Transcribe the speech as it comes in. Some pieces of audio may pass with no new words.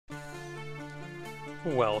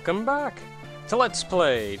Welcome back to Let's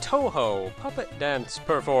Play Touhou Puppet Dance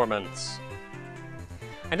Performance.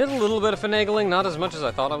 I did a little bit of finagling, not as much as I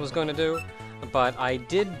thought I was going to do, but I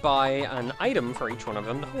did buy an item for each one of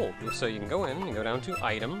them to hold. So you can go in, you go down to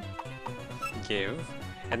Item, Give,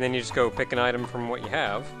 and then you just go pick an item from what you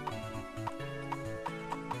have.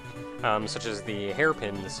 Such as the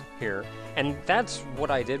hairpins here. And that's what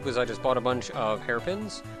I did, was I just bought a bunch of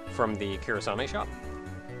hairpins from the Kirasane shop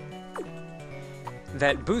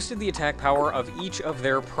that boosted the attack power of each of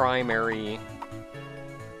their primary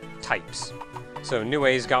types. So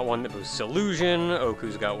Nue's got one that boosts Illusion,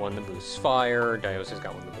 Oku's got one that boosts Fire, Diosa's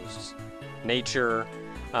got one that boosts Nature,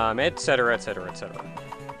 etc, etc, etc.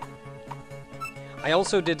 I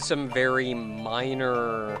also did some very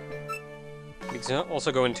minor... You can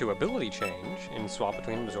also go into Ability Change and swap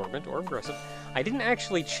between Absorbent or Aggressive. I didn't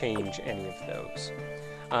actually change any of those.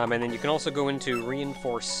 And then you can also go into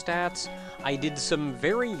Reinforce Stats. I did some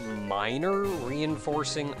very minor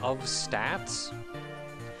reinforcing of stats.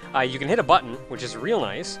 You can hit a button, which is real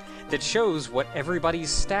nice, that shows what everybody's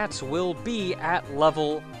stats will be at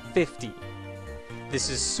level 50. This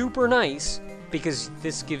is super nice, because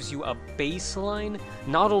this gives you a baseline,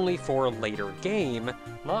 not only for later game,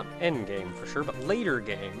 not end game for sure, but later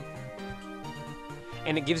game,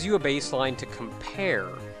 and it gives you a baseline to compare,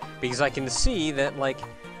 because I can see that, like,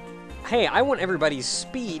 hey, I want everybody's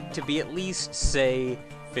speed to be at least, say,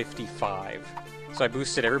 55. So I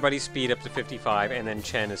boosted everybody's speed up to 55, and then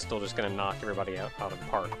Chen is still just going to knock everybody out of the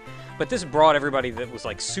park. But this brought everybody that was,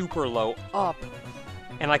 like, super low up,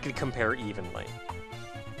 and I could compare evenly.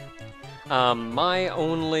 My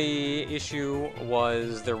only issue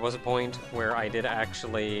was there was a point where I did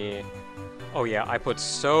actually... Oh yeah, I put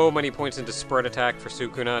so many points into Spread Attack for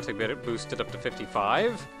Sukuna to get it boosted up to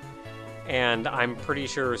 55. And I'm pretty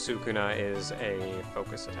sure Sukuna is a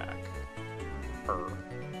focus attack.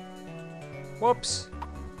 Whoops.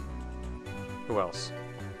 Who else?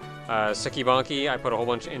 Sekibanki, I put a whole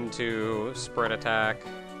bunch into Spread Attack.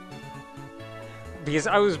 Because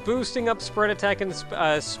I was boosting up Spread Attack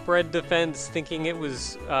and Spread Defense, thinking it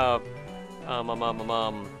was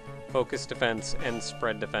Focus Defense and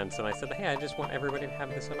Spread Defense, and I said, hey, I just want everybody to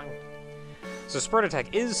have this amount. So Spread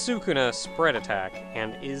Attack is Sukuna Spread Attack,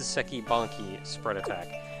 and is Sekibanki Spread Attack.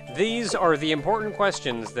 These are the important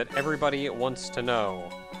questions that everybody wants to know.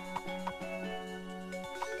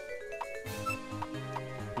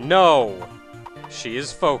 No, she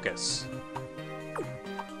is Focus.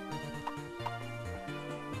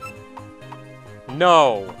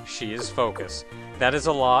 No, she is Focus. That is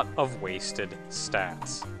a lot of wasted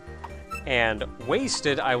stats. And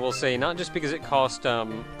wasted, I will say, not just because it cost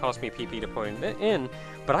me PP to put it in,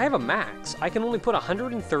 but I have a max. I can only put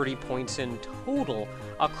 130 points in total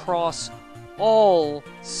across all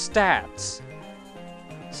stats.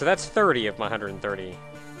 So that's 30 of my 130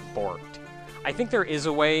 borked. I think there is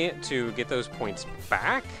a way to get those points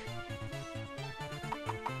back,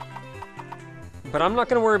 but I'm not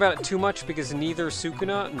going to worry about it too much because neither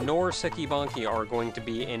Sukuna nor Sekibanki are going to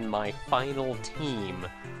be in my final team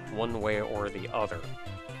one way or the other.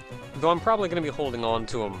 Though I'm probably going to be holding on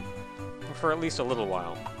to them for at least a little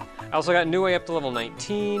while. I also got Nue up to level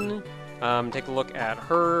 19. Take a look at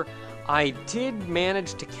her. I did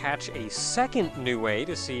manage to catch a second Nue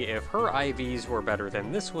to see if her IVs were better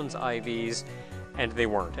than this one's IVs, and they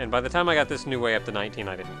weren't. And by the time I got this Nue up to 19,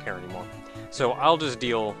 I didn't care anymore. So I'll just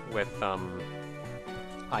deal with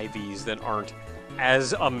IVs that aren't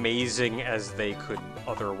as amazing as they could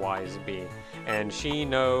otherwise be. And she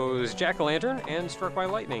knows Jack-o'-lantern and Struck by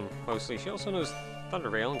Lightning, mostly. She also knows Thunder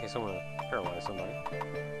Veil in case I want to paralyze somebody.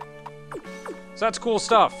 So that's cool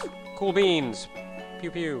stuff. Cool beans.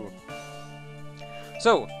 Pew pew.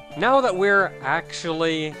 So, now that we're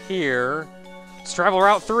actually here, let's travel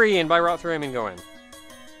Route 3, and by Route 3 I mean go in.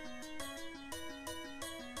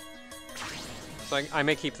 So I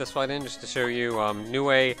may keep this fight in just to show you,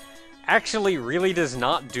 Nue actually really does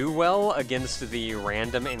not do well against the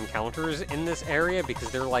random encounters in this area because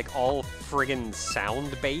they're like all friggin'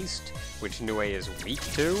 sound-based, which Nue is weak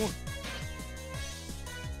to.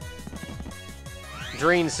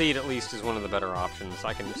 Drain Seed at least is one of the better options.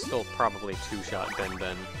 I can still probably two-shot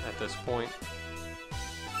Ben at this point.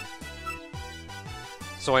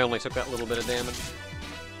 So I only took that little bit of damage.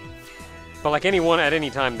 But like anyone at any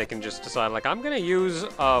time, they can just decide, like, I'm gonna use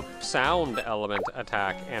a sound element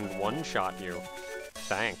attack and one-shot you.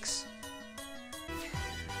 Thanks.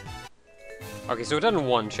 Okay, so it doesn't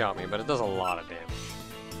one-shot me, but it does a lot of damage.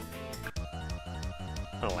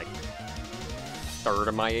 I don't like a third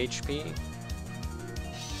of my HP.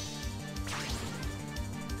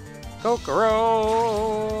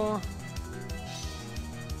 Kokoro!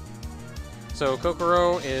 So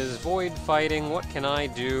Kokoro is void fighting. What can I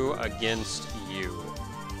do against you?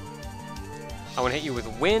 I want to hit you with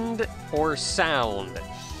wind or sound.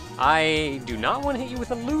 I do not want to hit you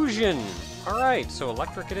with illusion. Alright, so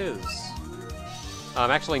electric it is.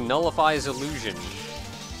 Actually nullifies illusion.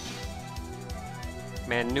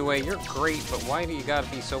 Man, Nue, you're great, but why do you gotta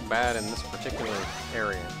be so bad in this particular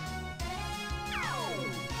area?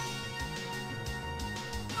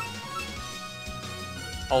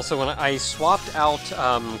 Also, when I swapped out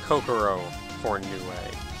Kokoro for Nue.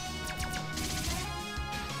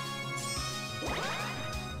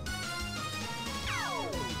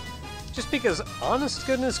 Just because, honest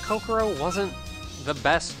goodness, Kokoro wasn't the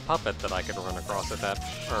best puppet that I could run across at that,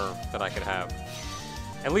 or that I could have.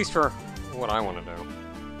 At least for what I want to do.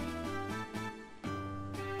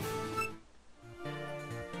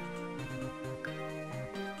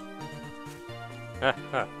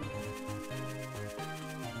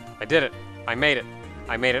 I did it. I made it.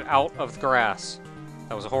 I made it out of the grass.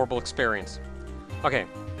 That was a horrible experience. Okay,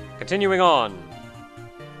 continuing on.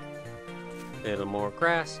 Little more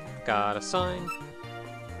grass. Got a sign.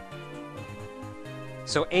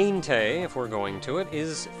 So Ainte, if we're going to it,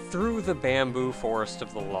 is through the bamboo forest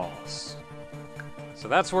of the lost. So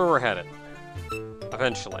that's where we're headed.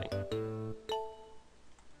 Eventually. I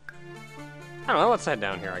don't know, let's head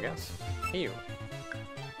down here, I guess. Ew.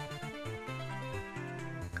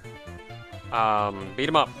 Beat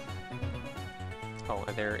him up. Oh,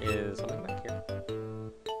 and there is something back here.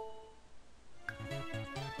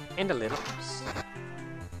 And a little horse.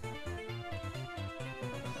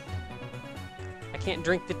 I can't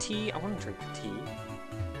drink the tea. I want to drink the tea.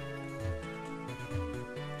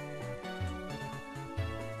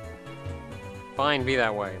 Fine, be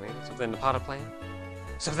that way. Maybe something in the potted plant?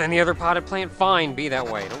 Something in the other potted plant? Fine, be that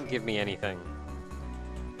way. Don't give me anything.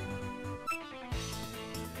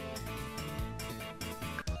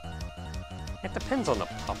 It depends on the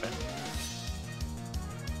puppet.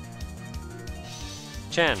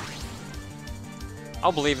 Chen.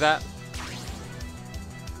 I'll believe that.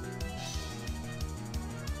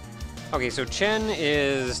 Okay, so Chen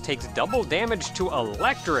takes double damage to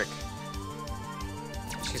electric.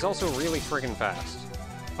 She's also really friggin' fast.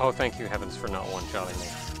 Oh, thank you, heavens, for not one-shotting me.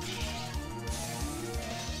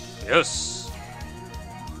 Yes!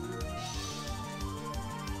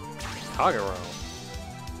 Kagero.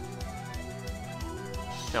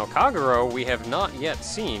 Now, Kagero we have not yet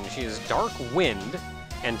seen. She is Dark Wind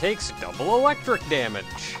and takes double electric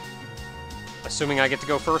damage. Assuming I get to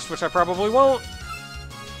go first, which I probably won't.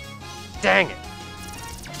 Dang it!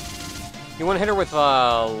 You want to hit her with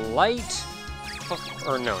light,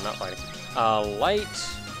 or no, not light. Light,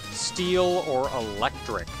 steel, or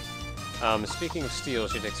electric. Speaking of steel,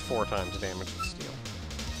 she takes 4 times damage with steel.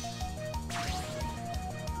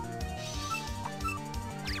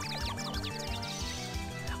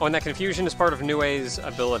 Oh, and that confusion is part of Nue's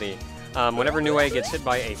ability. Whenever Nue gets hit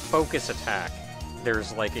by a focus attack,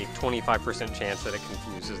 there's like a 25% chance that it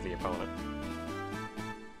confuses the opponent.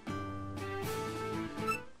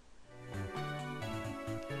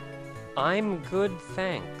 I'm good,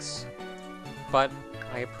 thanks. But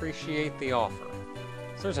I appreciate the offer.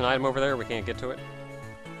 So there's an item over there, we can't get to it.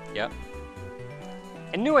 Yep.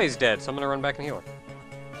 And Nue's dead, so I'm gonna run back and heal her.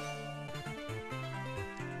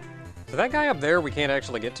 So that guy up there we can't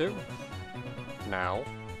actually get to. Now.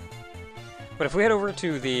 But if we head over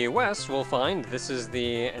to the west, we'll find this is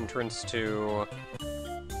the entrance to...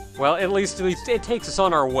 Well, at least it takes us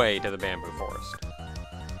on our way to the bamboo forest.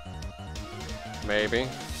 Maybe.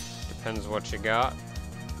 Depends what you got.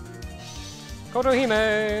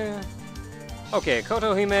 Kotohime! Okay,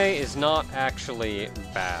 Kotohime is not actually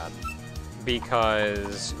bad.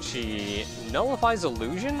 Because she nullifies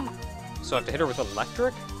illusion? So I have to hit her with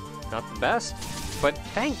electric? Not the best. But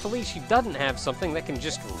thankfully she doesn't have something that can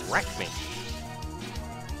just wreck me.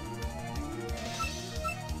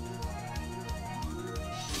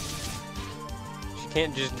 She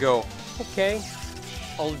can't just go, okay,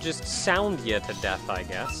 I'll just sound you to death, I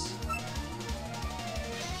guess.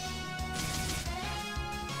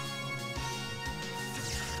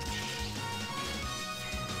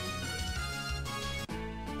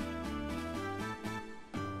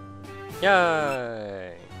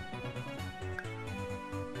 Yay!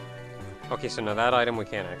 Okay, so now that item we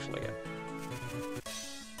can't actually get.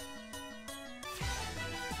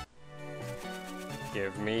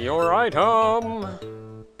 Give me your item!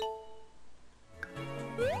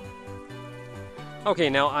 Okay,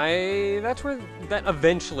 now that's where that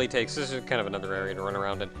eventually takes. This is kind of another area to run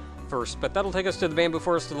around in first, but that'll take us to the Bamboo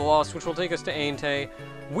Forest of the Lost, which will take us to Ainte.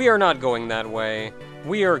 We are not going that way.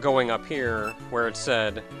 We are going up here, where it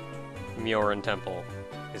said Myouren Temple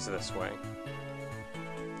is this way.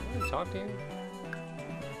 Can I talk to you?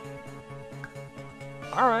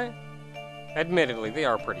 Alright. Admittedly, they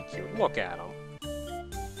are pretty cute. Look at them.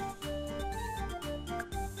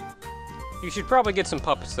 You should probably get some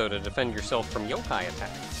puppets, though, to defend yourself from yokai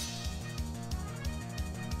attacks.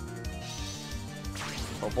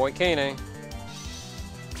 Oh boy, Kane.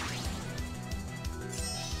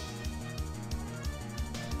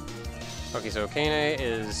 Okay, so Kane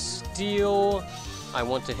is steel. I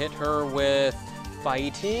want to hit her with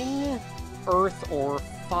fighting, earth, or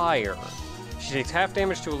fire. She takes half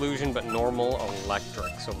damage to illusion, but normal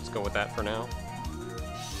electric. So let's go with that for now.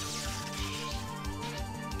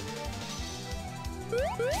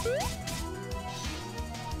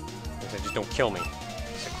 Just don't kill me.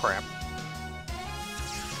 Piece of crap.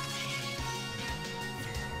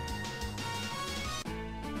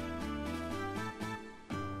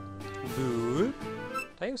 Boo.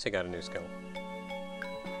 Tayose got a new skill.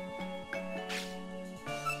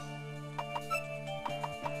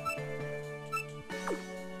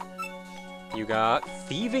 You got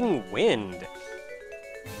Thieving Wind.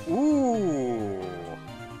 Ooh.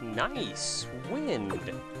 Nice. Wind.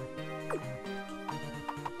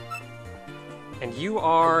 And you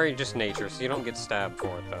are just nature, so you don't get stabbed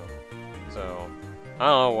for it, though. So,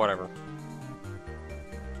 oh, whatever.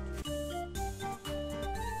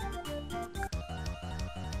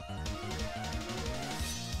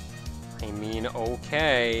 I mean,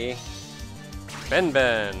 okay. Ben.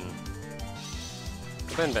 Ben's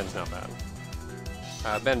not bad.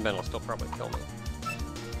 Ben will still probably kill me.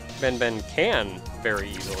 Ben can very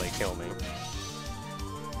easily kill me.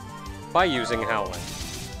 By using Howling.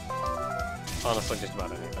 Honestly, just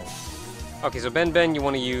about anything. Okay, so Ben, you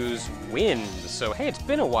want to use Wind. So, hey, it's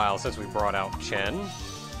been a while since we brought out Chen.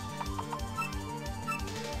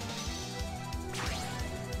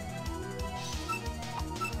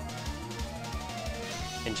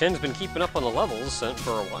 And Chen's been keeping up on the levels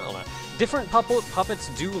for a while now. Different puppets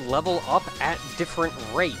do level up at different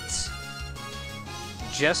rates.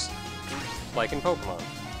 Just like in Pokemon.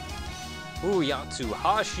 Ooh,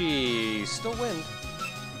 Yatsuhashi! Still Wind.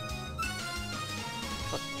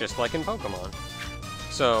 Just like in Pokemon.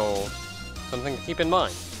 So, something to keep in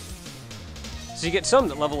mind. So you get some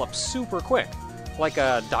that level up super quick, like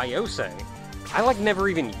Daiose. I never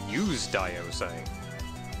even used Daiose.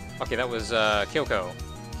 Okay, that was Kyoko.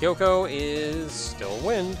 Kyoko is still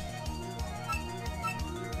Wind.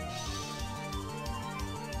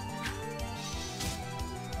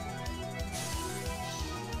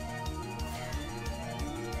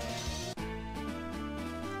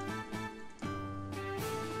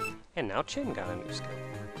 And now Chen got a new skill.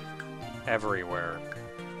 Everywhere.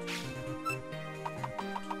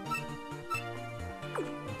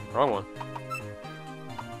 Wrong one.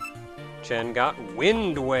 Chen got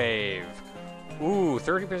Wind Wave. Ooh,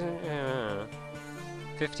 30%.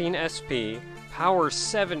 15 SP. Power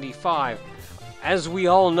 75. As we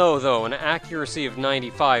all know, though, an accuracy of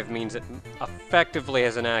 95 means it effectively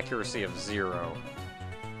has an accuracy of 0.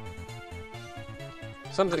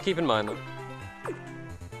 Something to keep in mind, though.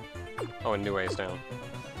 Oh, and New Way's down.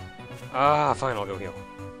 Ah, fine, I'll go heal.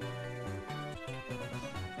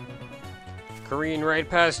 Careen right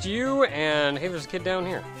past you, and hey, there's a kid down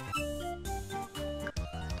here.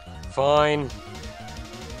 Fine.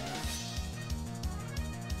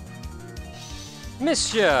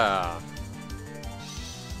 Mischa!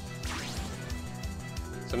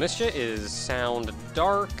 So Mischa is Sound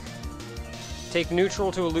Dark. Take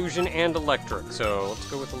neutral to illusion and electric, so let's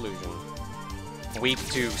go with illusion. Weak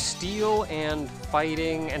to steel and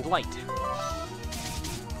fighting and light.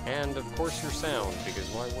 And of course your sound, because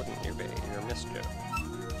why wouldn't you be? You're Mischief.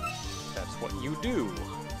 That's what you do.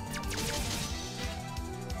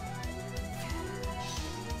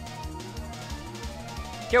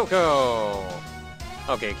 Kyoko!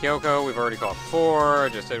 Okay, Kyoko, we've already caught before.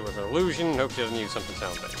 Just hit with an illusion. Hope she doesn't use something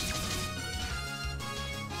sound-based.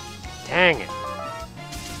 Dang it!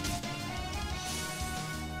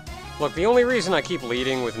 Look, the only reason I keep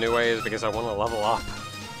leading with Niue is because I want to level up.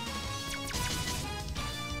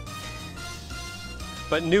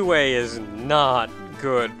 But Niue is not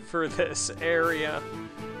good for this area.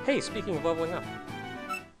 Hey, speaking of leveling up.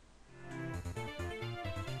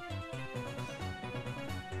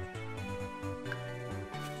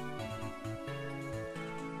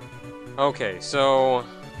 Okay, so...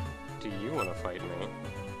 do you want to fight me?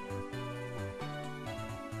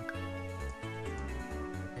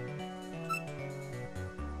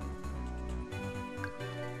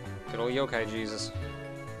 Good old yokai Jesus. I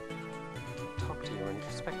can't talk to you or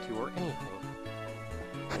respect you or anything.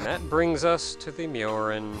 And that brings us to the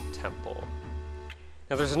Myouren Temple.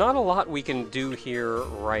 Now, there's not a lot we can do here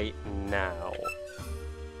right now.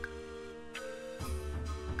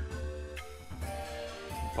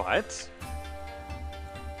 But...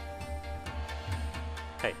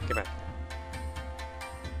 Hey, get back.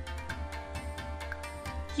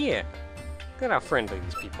 Yeah, look at how friendly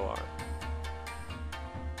these people are.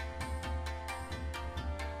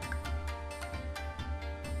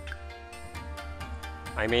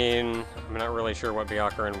 I mean, I'm not really sure what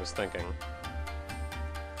Myouren was thinking.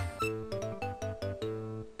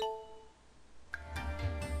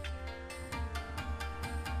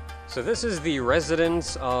 So this is the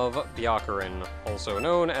residence of Myouren, also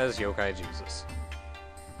known as Yokai Jesus.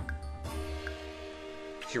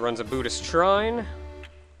 She runs a Buddhist shrine.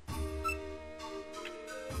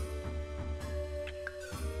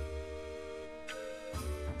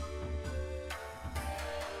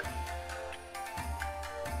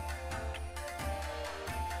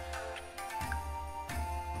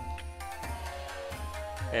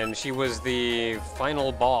 And she was the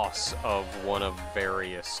final boss of one of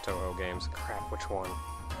various Touhou games. Crap, which one?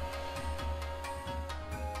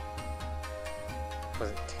 Was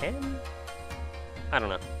it 10? I don't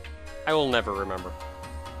know. I will never remember.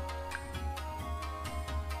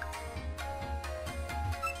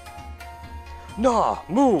 Na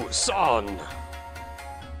Mu San!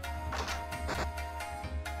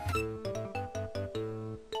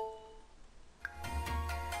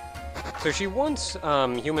 So she wants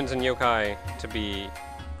humans and yokai to be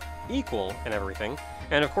equal and everything.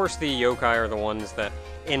 And of course the yokai are the ones that,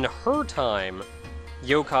 in her time,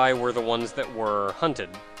 yokai were the ones that were hunted.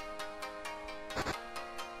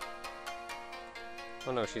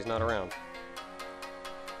 Oh no, she's not around.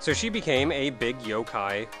 So she became a big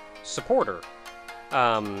yokai supporter.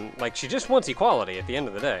 Like, she just wants equality at the end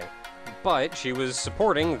of the day. But she was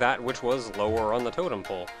supporting that which was lower on the totem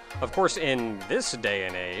pole. Of course, in this day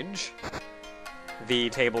and age, the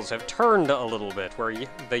tables have turned a little bit, where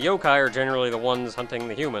the yokai are generally the ones hunting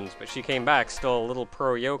the humans, but she came back still a little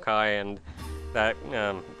pro-yokai, and that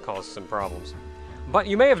caused some problems. But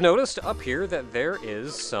you may have noticed up here that there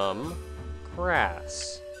is some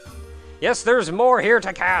grass. Yes, there's more here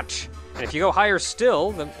to catch! And if you go higher still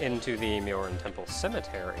into the Myouren Temple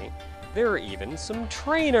Cemetery, there are even some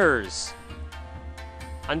trainers!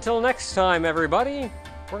 Until next time, everybody,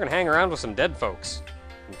 we're gonna hang around with some dead folks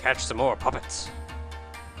and catch some more puppets.